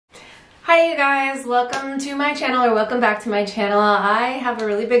Hi you guys, welcome to my channel, or welcome back to my channel. I have a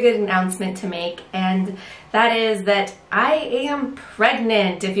really big announcement to make, and that is that I am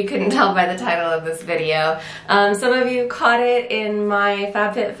pregnant, if you couldn't tell by the title of this video. Some of you caught it in my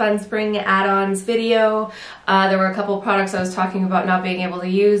FabFitFun Spring add-ons video. There were a couple products I was talking about not being able to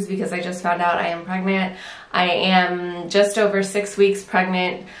use because I just found out I am pregnant. I am just over 6 weeks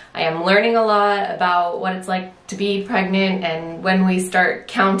pregnant. I am learning a lot about what it's like to be pregnant and when we start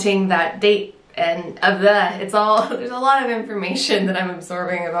counting that date and there's a lot of information that I'm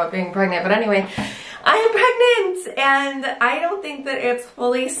absorbing about being pregnant. But anyway, I am pregnant and I don't think that it's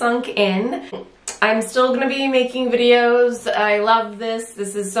fully sunk in. I'm still going to be making videos. I love this.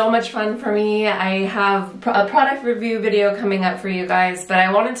 This is so much fun for me. I have a product review video coming up for you guys, but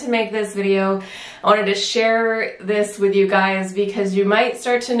I wanted to make this video. I wanted to share this with you guys because you might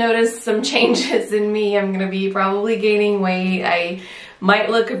start to notice some changes in me. I'm going to be probably gaining weight. I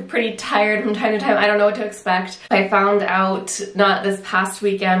might look pretty tired from time to time. I don't know what to expect. I found out not this past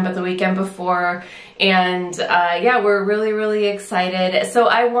weekend, but the weekend before. And yeah, we're really excited. So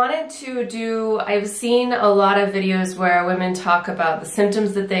I wanted to I've seen a lot of videos where women talk about the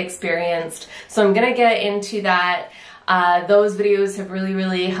symptoms that they experienced. So I'm gonna get into that. Those videos have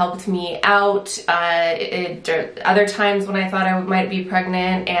really helped me out. Other times when I thought I might be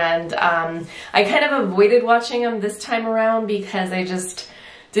pregnant, and I kind of avoided watching them this time around because I just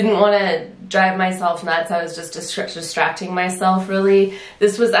didn't want to drive myself nuts. I was just distracting myself, really.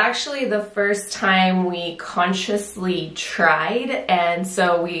 This was actually the first time we consciously tried, and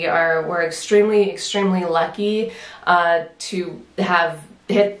so we're extremely lucky to have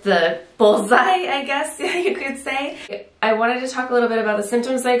hit the bullseye, I guess you could say. I wanted to talk a little bit about the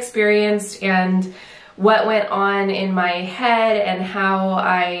symptoms I experienced and what went on in my head and how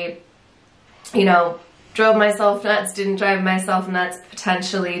I, drove myself nuts, didn't drive myself nuts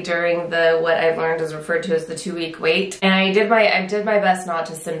potentially during what I've learned is referred to as the 2-week wait. And I did my best not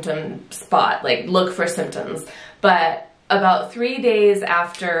to symptom spot, like look for symptoms. But about 3 days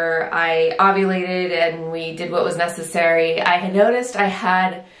after I ovulated and we did what was necessary, I had noticed I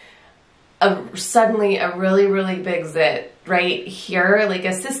had suddenly a really big zit right here, like a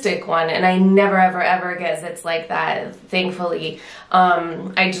cystic one, and I never ever get zits like that, thankfully.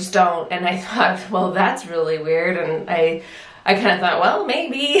 I just don't, and I thought, well, that's really weird, and I kind of thought, well,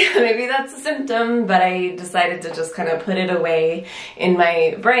 maybe that's a symptom, but I decided to just kind of put it away in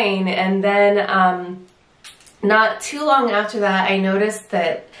my brain. And then not too long after that, I noticed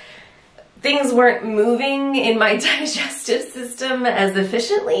that things weren't moving in my digestive system as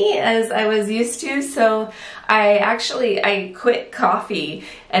efficiently as I was used to. So I quit coffee,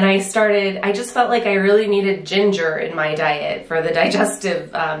 and I just felt like I really needed ginger in my diet for the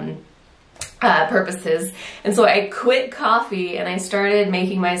digestive purposes. And so I quit coffee and I started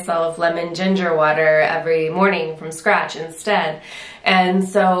making myself lemon ginger water every morning from scratch instead. And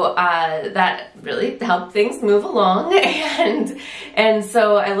so that really helped things move along. And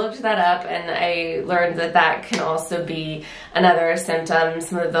so I looked that up, and I learned that that can also be another symptom.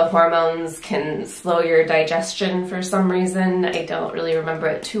 Some of the hormones can slow your digestion for some reason. I don't really remember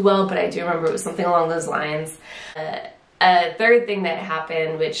it too well, but I do remember it was something along those lines. A third thing that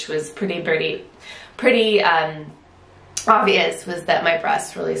happened, which was pretty obvious, was that my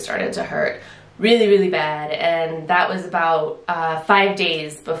breasts really started to hurt really bad, and that was about 5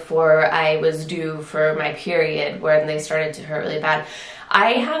 days before I was due for my period when they started to hurt really bad.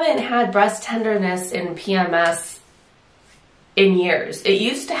 I haven't had breast tenderness in PMS in years. It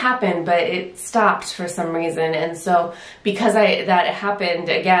used to happen, but it stopped for some reason. And so because that happened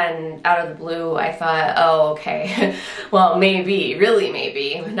again out of the blue, I thought, oh, okay, well, really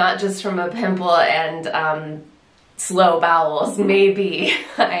maybe, not just from a pimple and slow bowels, maybe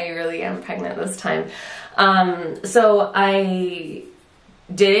I really am pregnant this time. So the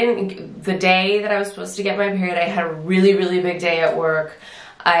day that I was supposed to get my period, I had a really big day at work.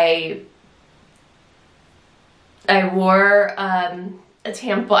 I wore a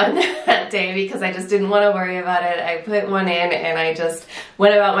tampon that day because I just didn't want to worry about it. I put one in and I just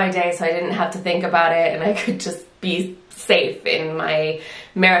went about my day so I didn't have to think about it, and I could just be safe in my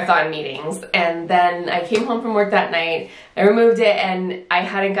marathon meetings. And then I came home from work that night, I removed it, and I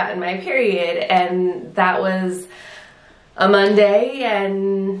hadn't gotten my period, and that was a Monday,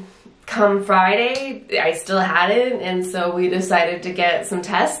 and come Friday, I still hadn't, and so we decided to get some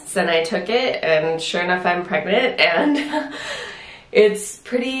tests, and I took it, and sure enough, I'm pregnant, and it's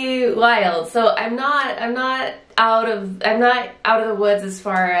pretty wild. So I'm not out of the woods as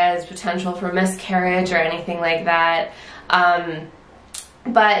far as potential for miscarriage or anything like that,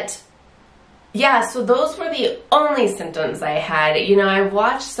 but yeah, so those were the only symptoms I had. You know, I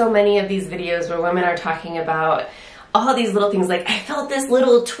watched so many of these videos where women are talking about all these little things, like I felt this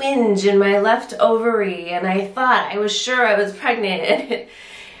little twinge in my left ovary and I thought I was sure I was pregnant.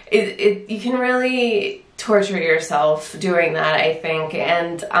 And you can really torture yourself doing that, I think.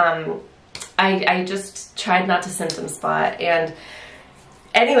 And I just tried not to symptom spot. And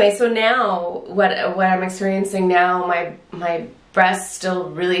anyway, so now what I'm experiencing now, my breasts still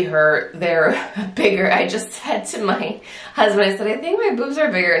really hurt. They're bigger. I just said to my husband, I said, I think my boobs are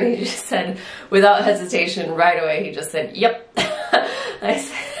bigger. And he just said, without hesitation, right away, he just said, yep. I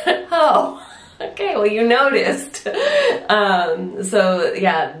said, oh, okay, well, you noticed. So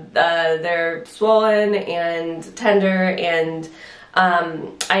yeah, they're swollen and tender, and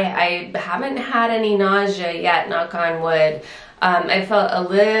I haven't had any nausea yet, knock on wood. I felt a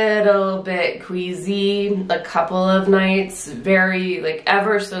little bit queasy a couple of nights, very, like,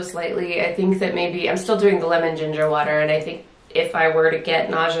 ever so slightly. I think that maybe I'm still doing the lemon ginger water, and I think if I were to get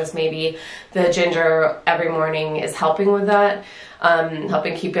nauseous, maybe the ginger every morning is helping with that,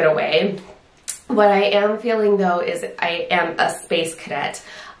 helping keep it away. What I am feeling though is I am a space cadet.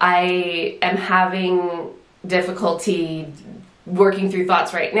 I am having difficulty working through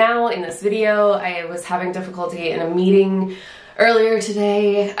thoughts right now in this video. I was having difficulty in a meeting earlier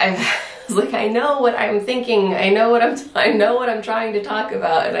today. I was like, I know what I'm thinking. I know what I'm trying to talk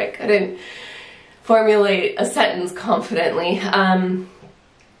about, and I couldn't formulate a sentence confidently.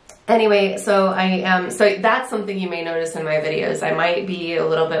 Anyway, so so that's something you may notice in my videos. I might be a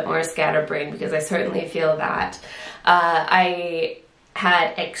little bit more scatterbrained because I certainly feel that. I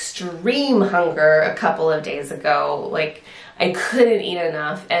had extreme hunger a couple of days ago. Like, I couldn't eat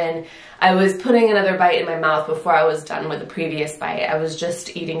enough, and I was putting another bite in my mouth before I was done with the previous bite. I was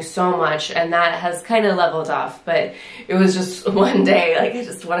just eating so much, and that has kind of leveled off, but it was just one day, like, I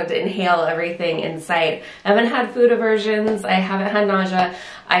just wanted to inhale everything in sight. I haven't had food aversions. I haven't had nausea.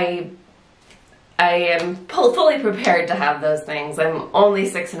 I am fully prepared to have those things. I'm only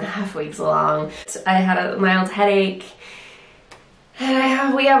 6.5 weeks along. I had a mild headache.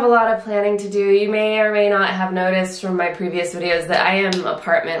 And we have a lot of planning to do. You may or may not have noticed from my previous videos that I am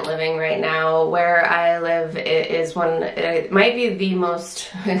apartment living right now. Where I live it might be the most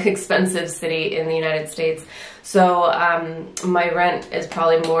expensive city in the United States. So my rent is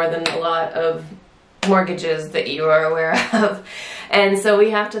probably more than a lot of mortgages that you are aware of. And so we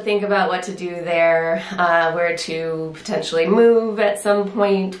have to think about what to do there, where to potentially move at some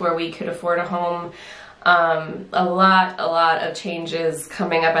point where we could afford a home. A lot of changes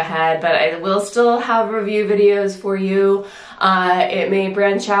coming up ahead, but I will still have review videos for you. It may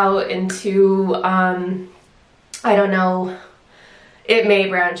branch out into, I don't know, it may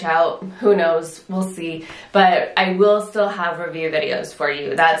branch out, who knows, we'll see, but I will still have review videos for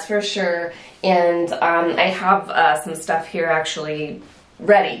you, that's for sure. And I have some stuff here actually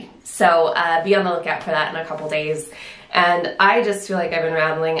ready, so be on the lookout for that in a couple days. And I just feel like I've been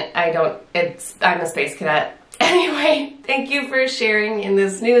rambling. I'm a space cadet. Anyway, thank you for sharing in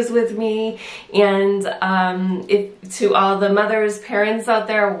this news with me. And to all the mothers, parents out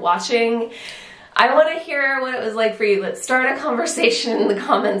there watching, I want to hear what it was like for you. Let's start a conversation in the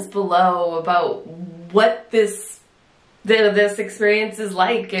comments below about what this experience is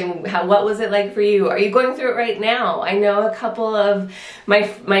like, and what was it like for you? Are you going through it right now? I know a couple of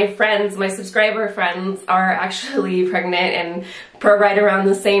my friends, my subscriber friends, are actually pregnant and right around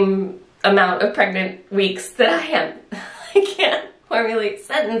the same amount of pregnant weeks that I am. I can't formulate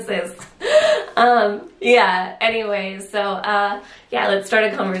sentences. Yeah, anyway, so yeah, let's start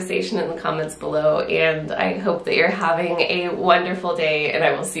a conversation in the comments below, and I hope that you're having a wonderful day, and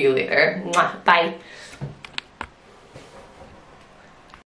I will see you later. Mwah, bye.